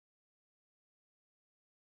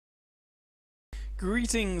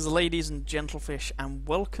Greetings ladies and gentlefish, and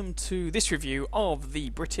welcome to this review of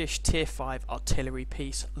the British Tier 5 artillery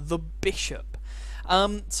piece, the Bishop.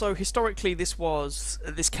 So historically this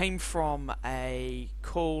came from a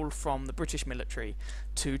call from the British military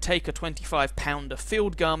to take a 25-pounder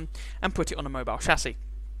field gun and put it on a mobile chassis.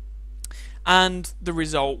 And the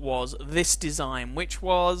result was this design, which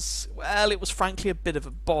was, well, it was frankly a bit of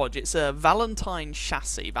a bodge. It's a Valentine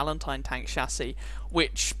tank chassis,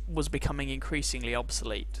 which was becoming increasingly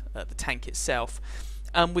obsolete, the tank itself,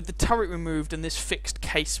 with the turret removed and this fixed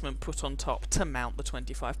casement put on top to mount the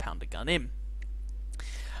 25-pounder gun in.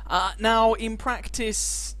 Now, in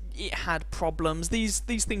practice, it had problems. These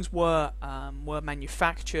things were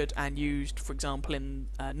manufactured and used, for example, in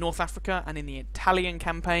North Africa and in the Italian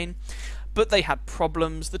campaign. But they had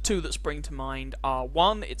problems. The two that spring to mind are,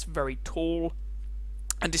 one, it's very tall,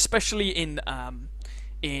 and especially in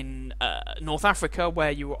North Africa,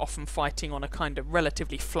 where you were often fighting on a kind of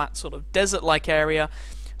relatively flat sort of desert-like area,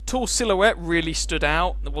 tall silhouette really stood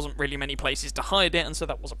out. There wasn't really many places to hide it, and so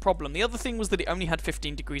that was a problem. The other thing was that it only had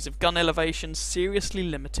 15 degrees of gun elevation, seriously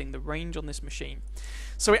limiting the range on this machine.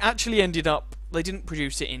 So it actually ended up, they didn't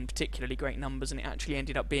produce it in particularly great numbers, and it actually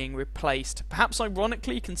ended up being replaced, perhaps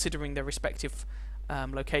ironically considering their respective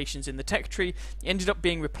locations in the tech tree, it ended up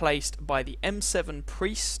being replaced by the M7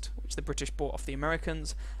 Priest, which the British bought off the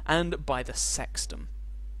Americans, and by the Sexton.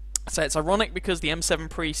 So it's ironic because the M7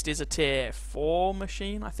 Priest is a tier 4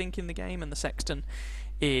 machine, I think, in the game, and the Sexton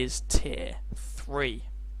is tier 3.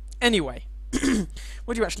 Anyway,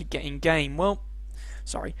 what do you actually get in game? Well,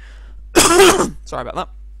 sorry. Sorry about that.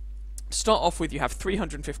 To start off with, you have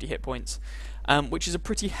 350 hit points, which is a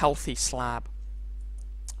pretty healthy slab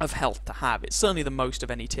of health to have. It's certainly the most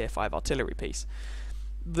of any tier 5 artillery piece.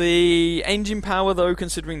 The engine power, though,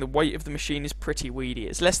 considering the weight of the machine, is pretty weedy.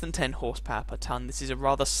 It's less than 10 horsepower per ton. This is a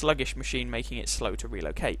rather sluggish machine, making it slow to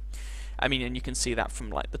relocate. I mean, and you can see that from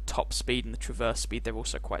like the top speed and the traverse speed, they're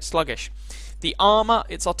also quite sluggish. The armour,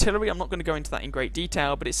 it's artillery, I'm not going to go into that in great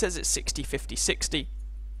detail, but it says it's 60, 50, 60.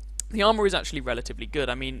 The armour is actually relatively good.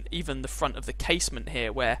 I mean, even the front of the casemate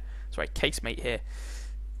here, where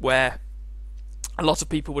a lot of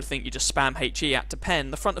people would think you just spam HE at to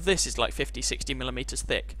pen. The front of this is like 50, 60 millimeters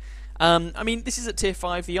thick. I mean, this is at tier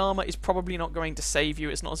 5. The armour is probably not going to save you.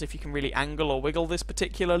 It's not as if you can really angle or wiggle this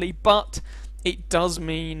particularly, but it does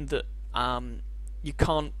mean that you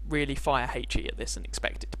can't really fire HE at this and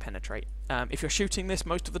expect it to penetrate. If you're shooting this,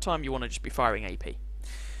 most of the time you want to just be firing AP.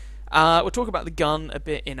 We'll talk about the gun a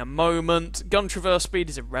bit in a moment. Gun traverse speed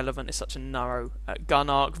is irrelevant, it's such a narrow gun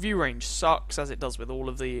arc. View range sucks, as it does with all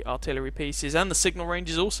of the artillery pieces, and the signal range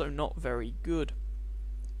is also not very good.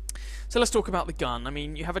 So let's talk about the gun. I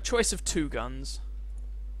mean, you have a choice of two guns.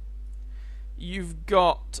 You've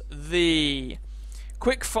got the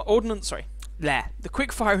quick firing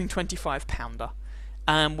 25-pounder.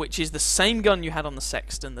 Which is the same gun you had on the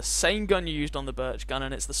Sexton, the same gun you used on the Birch gun,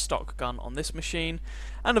 and it's the stock gun on this machine.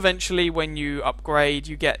 And eventually, when you upgrade,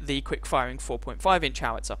 you get the quick-firing 4.5-inch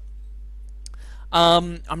howitzer.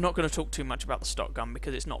 I'm not going to talk too much about the stock gun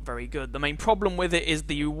because it's not very good. The main problem with it is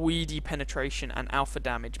the weedy penetration and alpha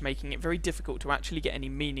damage, making it very difficult to actually get any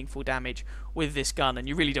meaningful damage with this gun, and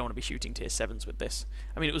you really don't want to be shooting tier 7s with this.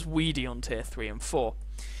 I mean, it was weedy on tier 3 and 4.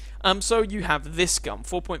 So you have this gun,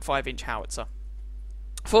 4.5-inch howitzer.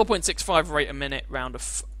 4.65 rate a minute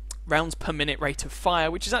rounds per minute rate of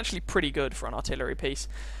fire, which is actually pretty good for an artillery piece.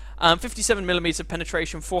 57mm of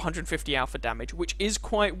penetration, 450 alpha damage, which is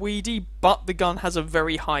quite weedy, but the gun has a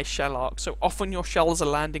very high shell arc, so often your shells are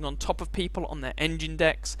landing on top of people on their engine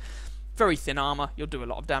decks. Very thin armour, you'll do a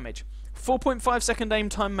lot of damage. 4.5 second aim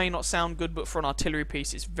time may not sound good, but for an artillery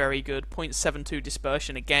piece it's very good. 0.72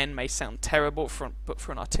 dispersion, again, may sound terrible, but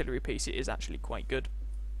for an artillery piece it is actually quite good.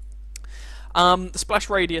 The splash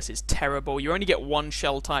radius is terrible. You only get one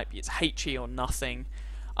shell type. It's HE or nothing.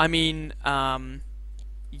 I mean,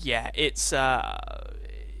 yeah, it's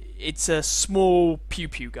a small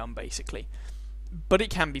pew-pew gun, basically. But it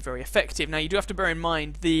can be very effective. Now, you do have to bear in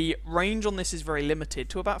mind, the range on this is very limited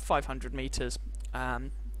to about 500 meters.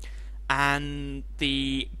 And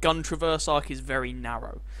the gun traverse arc is very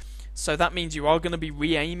narrow. So that means you are going to be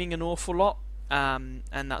re-aiming an awful lot. And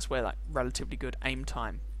that's where that relatively good aim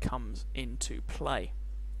time comes into play.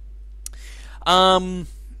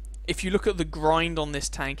 If you look at the grind on this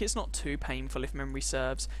tank, it's not too painful if memory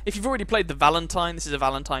serves. If you've already played the Valentine, this is a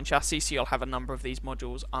Valentine chassis, so you'll have a number of these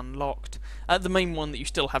modules unlocked. The main one that you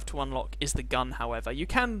still have to unlock is the gun, however. You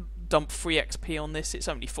can dump free XP on this. It's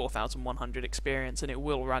only 4,100 experience, and it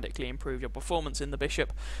will radically improve your performance in the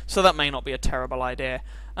Bishop, so that may not be a terrible idea.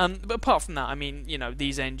 But apart from that, I mean, you know,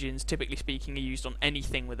 these engines, typically speaking, are used on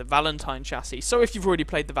anything with a Valentine chassis, so if you've already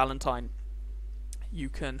played the Valentine, you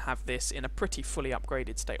can have this in a pretty fully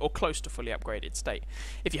upgraded state, or close to fully upgraded state.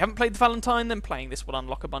 If you haven't played the Valentine, then playing this will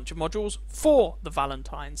unlock a bunch of modules for the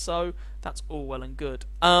Valentine, so that's all well and good.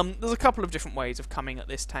 There's a couple of different ways of coming at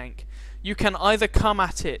this tank. You can either come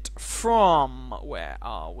at it from... Where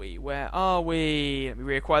are we? Let me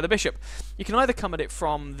reacquire the Bishop. You can either come at it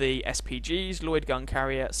from the SPGs, Lloyd Gun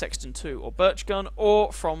Carrier, Sexton 2, or Birch Gun,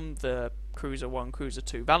 or from the Cruiser 1, Cruiser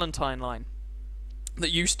 2 Valentine line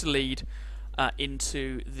that used to lead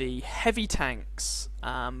into the heavy tanks,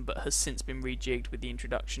 but has since been rejigged with the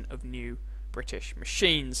introduction of new British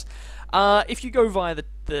machines. If you go via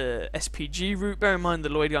the SPG route, bear in mind the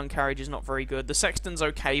Lloyd Gun Carriage is not very good. The Sexton's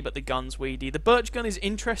okay, but the gun's weedy. The Birch Gun is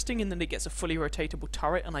interesting in that it gets a fully rotatable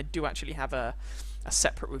turret, and I do actually have a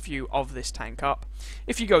separate review of this tank up.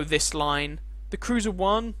 If you go this line, the Cruiser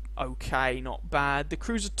 1, okay, not bad. The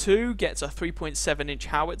Cruiser 2 gets a 3.7-inch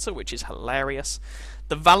howitzer, which is hilarious.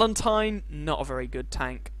 The Valentine, not a very good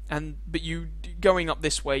tank. But you going up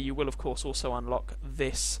this way, you will of course also unlock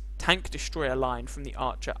this tank destroyer line from the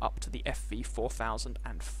Archer up to the FV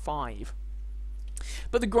 4005.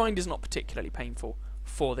 But the grind is not particularly painful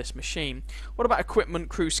for this machine. What about equipment,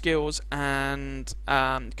 crew skills, and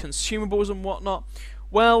consumables and whatnot?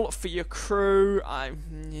 Well, for your crew, I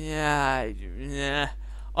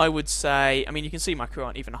would say, I mean, you can see my crew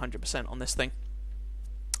aren't even 100% on this thing.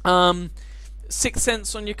 Sixth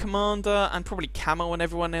Sense on your commander, and probably camo on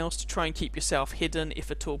everyone else to try and keep yourself hidden if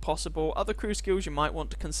at all possible. Other crew skills you might want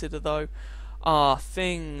to consider though are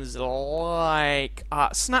things like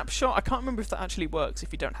Snapshot. I can't remember if that actually works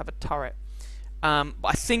if you don't have a turret. But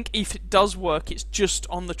I think if it does work, it's just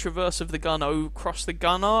on the traverse of the gun across the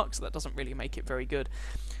gun arc, so that doesn't really make it very good.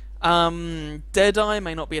 Deadeye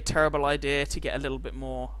may not be a terrible idea to get a little bit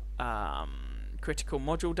more critical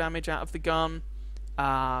module damage out of the gun.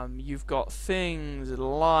 You've got things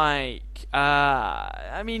like,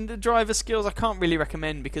 I mean, the driver skills I can't really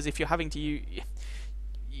recommend, because if you're having to use...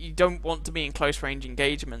 You don't want to be in close range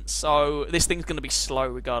engagements, so this thing's going to be slow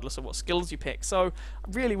regardless of what skills you pick, so I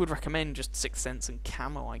really would recommend just Sixth Sense and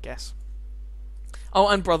camo, I guess. Oh,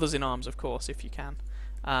 and Brothers in Arms, of course, if you can,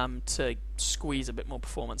 to squeeze a bit more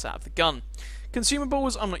performance out of the gun.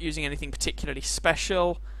 Consumables, I'm not using anything particularly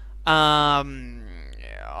special.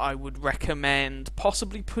 I would recommend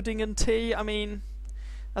possibly pudding and tea. I mean,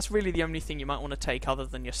 that's really the only thing you might want to take other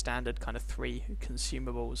than your standard kind of 3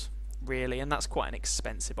 consumables, really, and that's quite an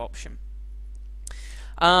expensive option.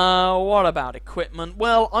 What about equipment?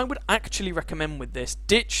 Well, I would actually recommend with this,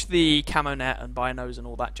 ditch the camo net and binos and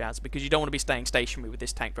all that jazz, because you don't want to be staying stationary with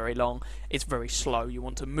this tank very long. It's very slow. You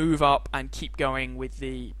want to move up and keep going with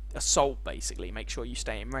the assault, basically. Make sure you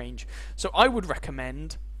stay in range. So I would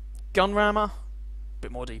recommend gun rammer, a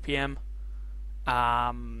bit more DPM.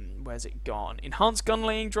 Where's it gone? Enhanced gun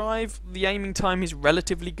laying drive. The aiming time is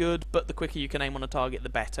relatively good, but the quicker you can aim on a target, the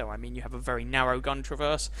better. I mean, you have a very narrow gun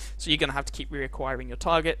traverse, so you're going to have to keep reacquiring your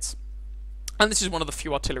targets. And this is one of the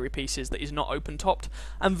few artillery pieces that is not open-topped,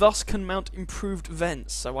 and thus can mount improved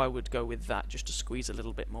vents, so I would go with that just to squeeze a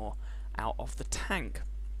little bit more out of the tank.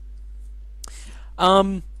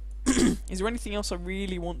 Is there anything else I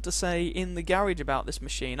really want to say in the garage about this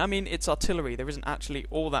machine? I mean, it's artillery. There isn't actually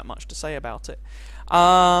all that much to say about it.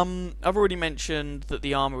 I've already mentioned that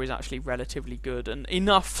the armour is actually relatively good, and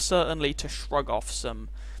enough, certainly, to shrug off some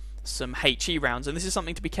HE rounds. And this is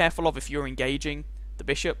something to be careful of if you're engaging the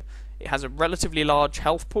Bishop. It has a relatively large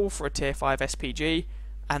health pool for a Tier 5 SPG,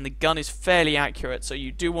 and the gun is fairly accurate, so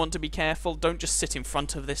you do want to be careful. Don't just sit in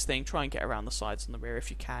front of this thing. Try and get around the sides and the rear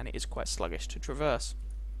if you can. It is quite sluggish to traverse.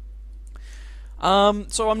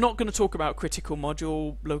 So I'm not going to talk about critical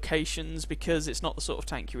module locations because it's not the sort of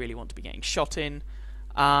tank you really want to be getting shot in.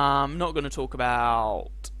 I'm not going to talk about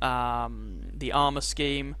the armour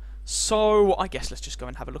scheme, so I guess let's just go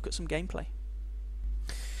and have a look at some gameplay.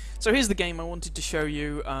 So here's the game I wanted to show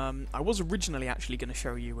you. I was originally actually going to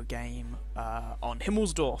show you a game on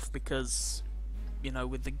Himmelsdorf because, you know,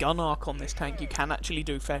 with the gun arc on this tank you can actually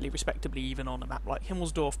do fairly respectably even on a map like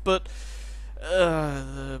Himmelsdorf, but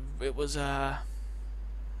it was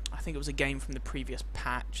I think it was a game from the previous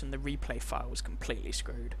patch and the replay file was completely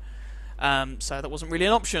screwed. So that wasn't really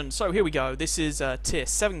an option. So here we go. This is a Tier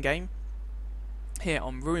 7 game here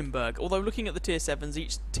on Ruinberg. Although looking at the Tier 7s,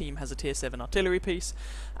 each team has a Tier 7 artillery piece,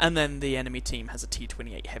 and then the enemy team has a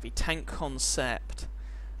T-28 heavy tank concept.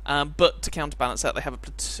 But to counterbalance that, they have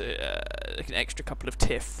an extra couple of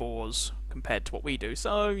Tier 4s compared to what we do.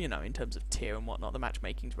 So, you know, in terms of tier and whatnot, the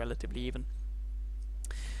matchmaking's relatively even.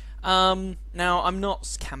 Now, I'm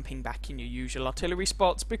not camping back in your usual artillery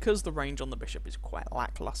spots because the range on the bishop is quite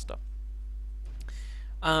lackluster.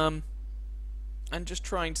 And just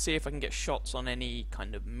trying to see if I can get shots on any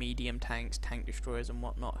kind of medium tanks, tank destroyers and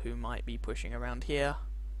whatnot who might be pushing around here.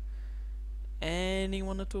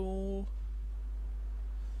 Anyone at all?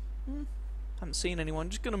 Haven't seen anyone.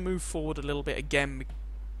 Just going to move forward a little bit again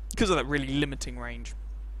because of that really limiting range.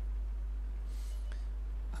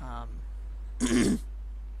 I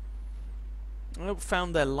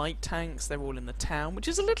found their light tanks. They're all in the town, which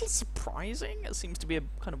is a little surprising. It seems to be a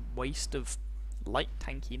kind of waste of light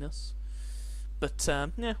tankiness. But,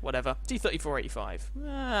 yeah, whatever.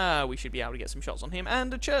 T-34-85. We should be able to get some shots on him.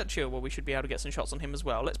 And a Churchill, well, we should be able to get some shots on him as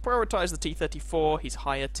well. Let's prioritise the T-34. He's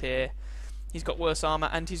higher tier. He's got worse armour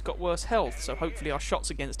and he's got worse health. So hopefully our shots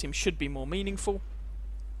against him should be more meaningful.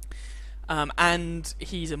 And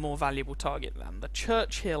he's a more valuable target than the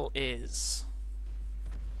Churchill is.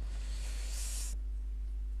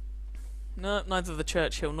 No, neither the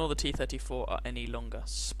Churchill nor the T-34 are any longer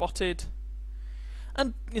spotted.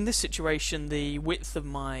 And in this situation, the width of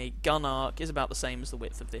my gun arc is about the same as the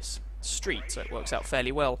width of this street, so it works out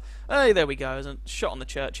fairly well. Hey, there we go. There's a shot on the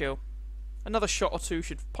Churchill. Another shot or two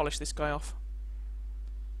should polish this guy off.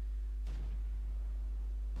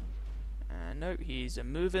 No, he's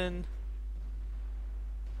moving.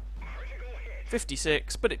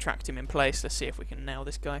 56, but it tracked him in place. Let's see if we can nail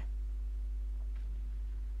this guy.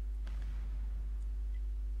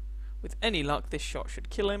 With any luck, this shot should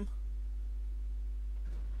kill him.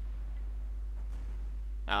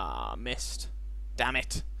 Ah, missed. Damn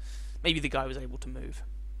it. Maybe the guy was able to move.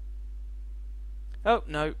 Oh,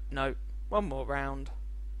 no, no. One more round.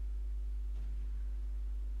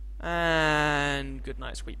 And good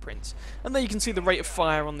night, sweet prince. And there you can see the rate of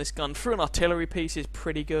fire on this gun through an artillery piece is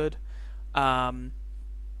pretty good. And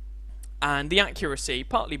the accuracy,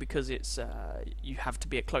 partly because it's you have to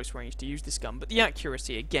be at close range to use this gun, but the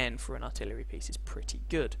accuracy, again, for an artillery piece is pretty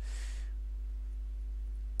good.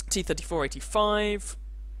 T-34-85,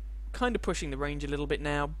 kind of pushing the range a little bit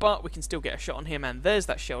now, but we can still get a shot on him, and there's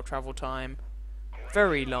that shell travel time.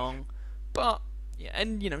 Very long, but, yeah,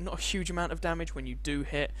 and, you know, not a huge amount of damage when you do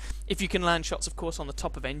hit. If you can land shots, of course, on the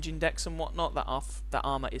top of engine decks and whatnot, that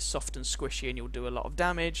armour is soft and squishy and you'll do a lot of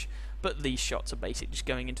damage, but these shots are basically just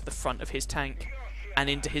going into the front of his tank and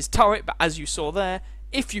into his turret, but as you saw there,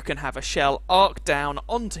 if you can have a shell arc down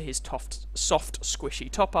onto his soft, squishy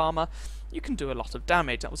top armour, you can do a lot of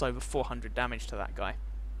damage. That was over 400 damage to that guy.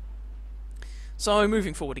 So,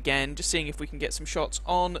 moving forward again, just seeing if we can get some shots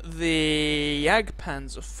on the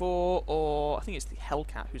Jagdpanzer IV, or I think it's the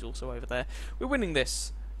Hellcat who's also over there. We're winning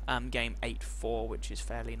this game 8-4, which is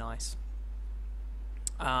fairly nice.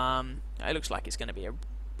 It looks like it's going to be,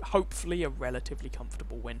 hopefully, a relatively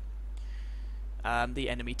comfortable win. The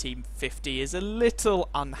enemy team 50 is a little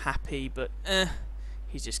unhappy, but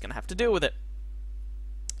he's just going to have to deal with it.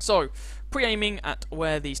 So, pre-aiming at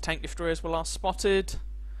where these tank destroyers were last spotted.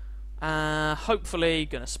 Hopefully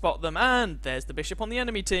going to spot them, and there's the bishop on the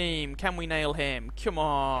enemy team. Can we nail him? Come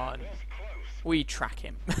on. We track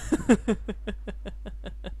him.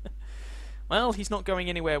 Well, he's not going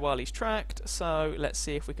anywhere while he's tracked, so let's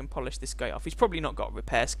see if we can polish this guy off. He's probably not got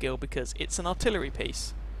repair skill because it's an artillery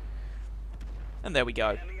piece. And there we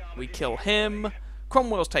go. We kill him.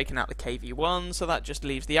 Cromwell's taken out the KV-1, so that just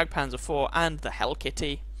leaves the Jagdpanzer IV and the Hell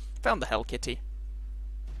Kitty. Found the Hell Kitty.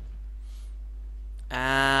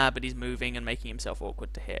 But he's moving and making himself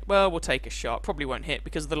awkward to hit. Well, we'll take a shot. Probably won't hit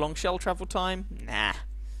because of the long shell travel time. Nah.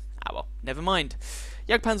 Ah well, never mind.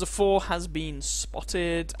 Jagdpanzer IV has been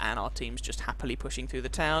spotted, and our team's just happily pushing through the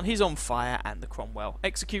town. He's on fire, and the Cromwell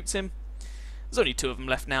executes him. There's only two of them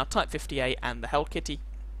left now, Type 58 and the Hell Kitty.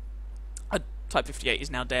 Type 58 is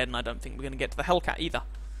now dead, and I don't think we're going to get to the Hellcat either.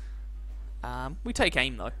 We take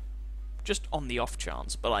aim, though. Just on the off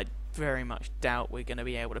chance, but I very much doubt we're going to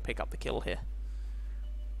be able to pick up the kill here.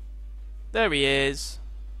 There he is.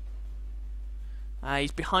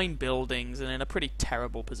 He's behind buildings and in a pretty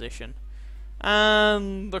terrible position.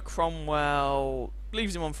 And the Cromwell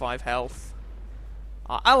leaves him on 5 health.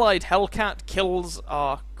 Our allied Hellcat kills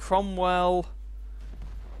our Cromwell.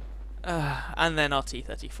 And then our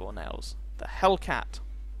T-34 nails the Hellcat.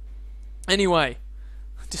 Anyway,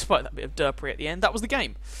 despite that bit of derpery at the end, that was the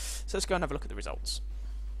game. So let's go and have a look at the results.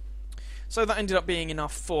 So that ended up being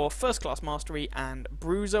enough for First Class Mastery and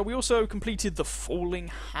Bruiser. We also completed the Falling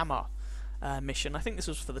Hammer mission. I think this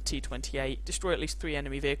was for the T-28. Destroy at least 3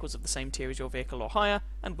 enemy vehicles of the same tier as your vehicle or higher,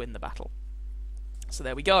 and win the battle. So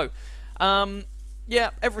there we go. Yeah,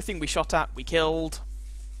 everything we shot at, we killed.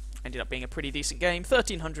 Ended up being a pretty decent game.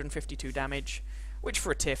 1352 damage, which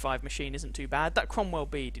for a tier 5 machine isn't too bad. That Cromwell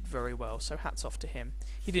B did very well, so hats off to him.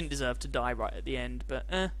 He didn't deserve to die right at the end, but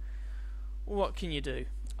what can you do?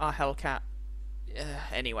 Our Hellcat.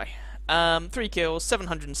 Anyway. 3 kills,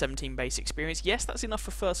 717 base experience. Yes, that's enough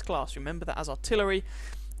for first class. Remember that as artillery,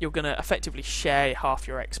 you're going to effectively share half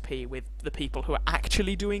your XP with the people who are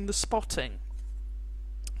actually doing the spotting.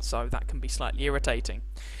 So that can be slightly irritating.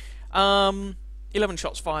 11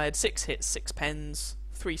 shots fired, 6 hits, 6 pens,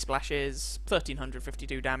 3 splashes,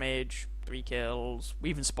 1352 damage, 3 kills. We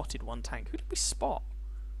even spotted 1 tank. Who did we spot?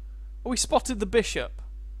 Oh, we spotted the bishop.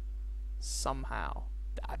 Somehow.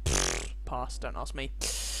 Pass, don't ask me.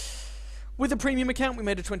 With a premium account, we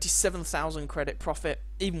made a 27,000 credit profit.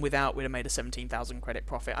 Even without, we'd have made a 17,000 credit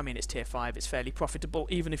profit. I mean, it's tier 5, it's fairly profitable,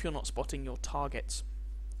 even if you're not spotting your targets.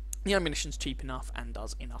 The ammunition's cheap enough and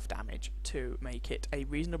does enough damage to make it a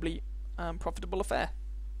reasonably profitable affair.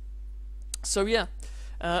 So yeah,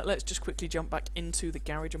 let's just quickly jump back into the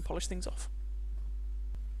garage and polish things off.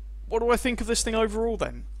 What do I think of this thing overall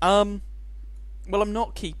then? Well, I'm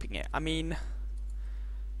not keeping it. I mean,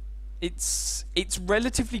 it's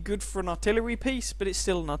relatively good for an artillery piece, but it's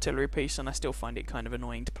still an artillery piece, and I still find it kind of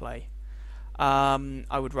annoying to play.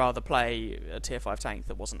 I would rather play a tier 5 tank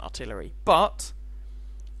that wasn't artillery, but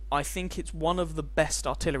I think it's one of the best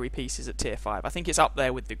artillery pieces at tier 5. I think it's up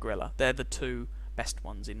there with the Grilla. They're the 2 best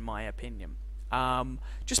ones in my opinion.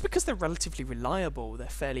 Just because they're relatively reliable, they're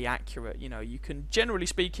fairly accurate. You know, you can, generally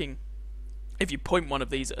speaking, if you point one of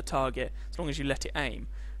these at a target, as long as you let it aim,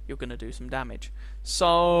 you're going to do some damage.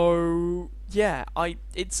 So yeah,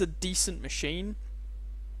 it's a decent machine,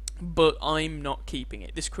 but I'm not keeping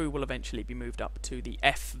it. This crew will eventually be moved up to the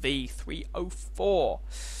FV304.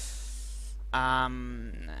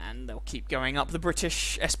 And they'll keep going up the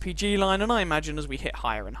British SPG line, and I imagine as we hit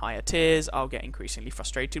higher and higher tiers, I'll get increasingly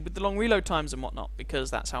frustrated with the long reload times and whatnot,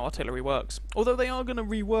 because that's how artillery works. Although they are going to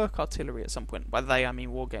rework artillery at some point. By they, I mean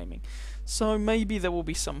wargaming. So maybe there will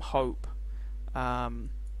be some hope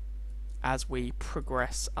as we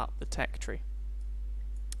progress up the tech tree.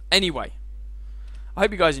 Anyway, I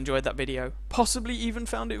hope you guys enjoyed that video, possibly even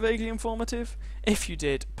found it vaguely informative. If you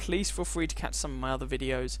did, please feel free to catch some of my other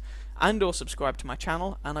videos and or subscribe to my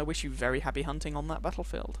channel, and I wish you very happy hunting on that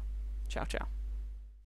battlefield. Ciao ciao.